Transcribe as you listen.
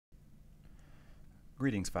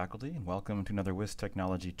Greetings faculty, and welcome to another WIS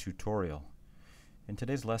Technology tutorial. In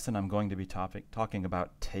today's lesson I'm going to be talking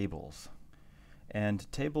about tables,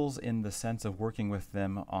 and tables in the sense of working with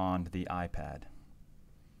them on the iPad.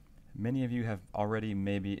 Many of you have already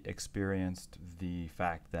maybe experienced the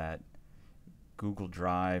fact that Google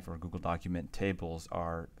Drive or Google Document tables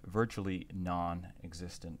are virtually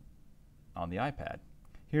non-existent on the iPad.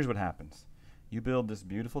 Here's what happens. You build this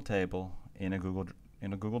beautiful table in a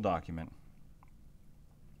Google document.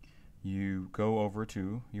 You go over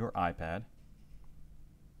to your iPad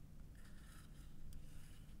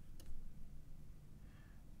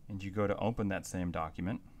and you go to open that same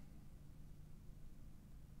document.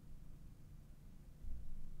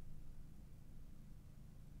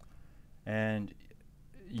 And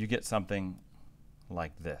you get something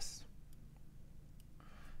like this.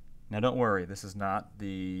 Now don't worry, this is not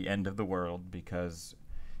the end of the world, because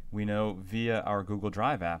we know via our Google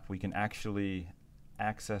Drive app we can actually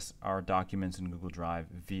access our documents in Google Drive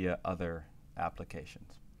via other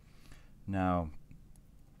applications. Now,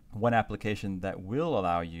 one application that will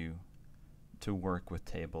allow you to work with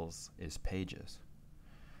tables is Pages.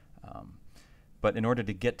 But in order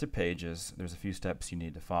to get to Pages, there's a few steps you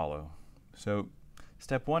need to follow. So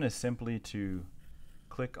step one is simply to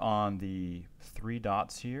click on the three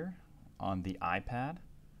dots here on the iPad,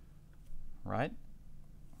 right?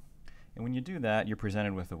 And when you do that, you're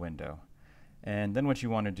presented with a window. And then what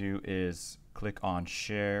you want to do is click on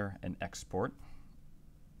Share and Export.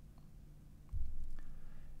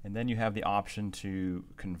 And then you have the option to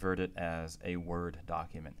convert it as a Word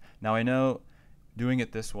document. Now I know doing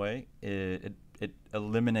it this way, it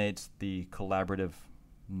eliminates the collaborative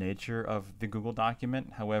nature of the Google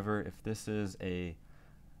document. However, if this is an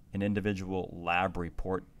individual lab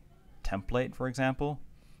report template, for example,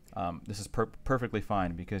 this is perfectly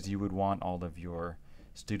fine, because you would want all of your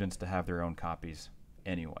students to have their own copies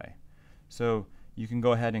anyway. So you can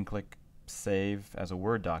go ahead and click Save as a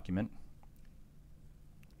Word document.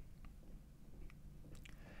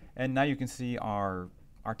 And now you can see our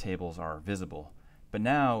tables are visible. But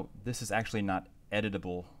now this is actually not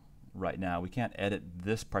editable right now. We can't edit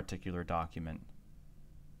this particular document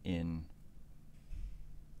in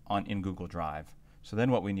Google Drive. So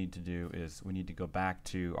then what we need to do is we need to go back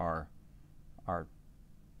to our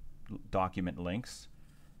document links,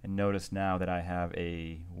 and notice now that I have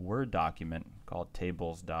a Word document called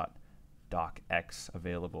tables.docx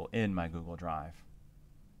available in my Google Drive.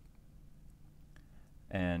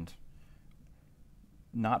 And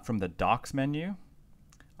not from the Docs menu.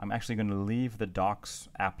 I'm actually going to leave the Docs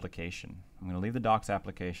application. I'm going to leave the Docs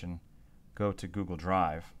application, go to Google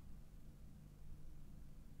Drive,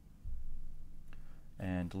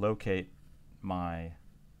 and locate my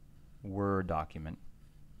Word document.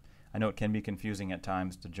 I know it can be confusing at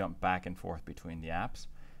times to jump back and forth between the apps,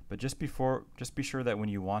 but just be sure that when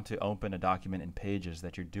you want to open a document in Pages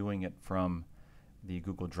that you're doing it from the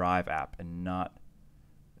Google Drive app and not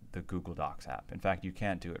the Google Docs app. In fact, you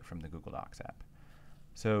can't do it from the Google Docs app.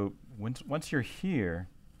 So once you're here,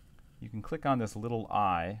 you can click on this little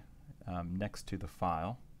I next to the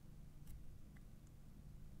file,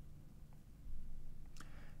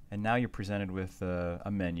 and now you're presented with a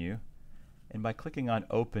menu. And by clicking on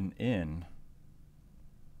Open In,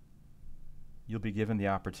 you'll be given the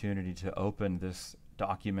opportunity to open this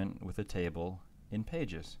document with a table in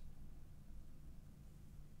Pages.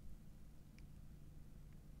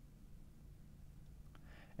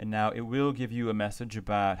 And now it will give you a message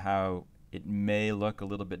about how it may look a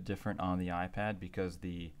little bit different on the iPad because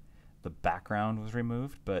the background was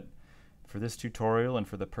removed. But for this tutorial and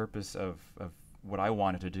for the purpose of what I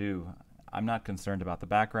wanted to do, I'm not concerned about the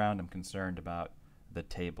background. I'm concerned about the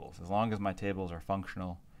tables. As long as my tables are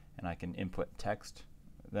functional and I can input text,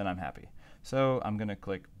 then I'm happy. So I'm going to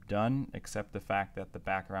click Done, accept the fact that the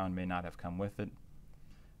background may not have come with it.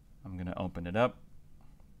 I'm going to open it up,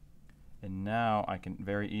 and now I can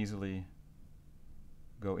very easily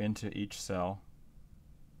go into each cell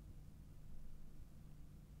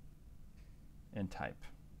and type.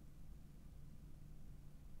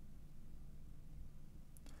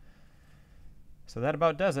 So that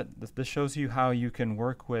about does it. This shows you how you can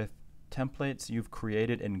work with templates you've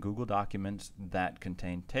created in Google Documents that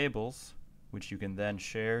contain tables, which you can then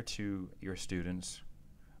share to your students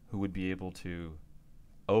who would be able to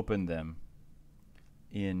open them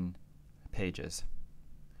in Pages.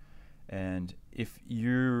 And if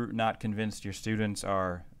you're not convinced your students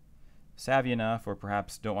are savvy enough, or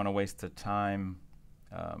perhaps don't want to waste the time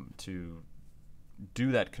to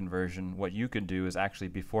do that conversion, what you could do is actually,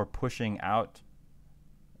 before pushing out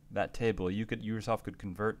that table, you yourself could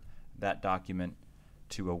convert that document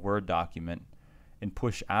to a Word document and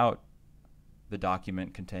push out the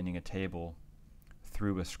document containing a table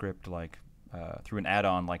through a script like through an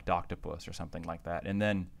add-on like Doctopus or something like that, and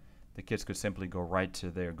then the kids could simply go right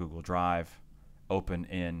to their Google Drive, open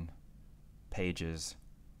in Pages,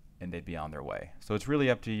 and they'd be on their way. So it's really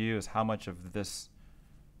up to you as how much of this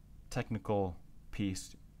technical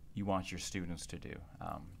piece you want your students to do.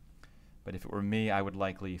 But if it were me, I would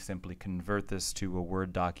likely simply convert this to a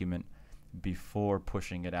Word document before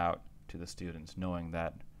pushing it out to the students, knowing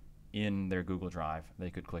that in their Google Drive they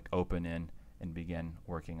could click Open In and begin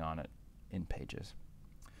working on it in Pages.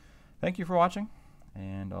 Thank you for watching,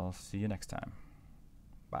 and I'll see you next time.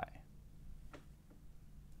 Bye.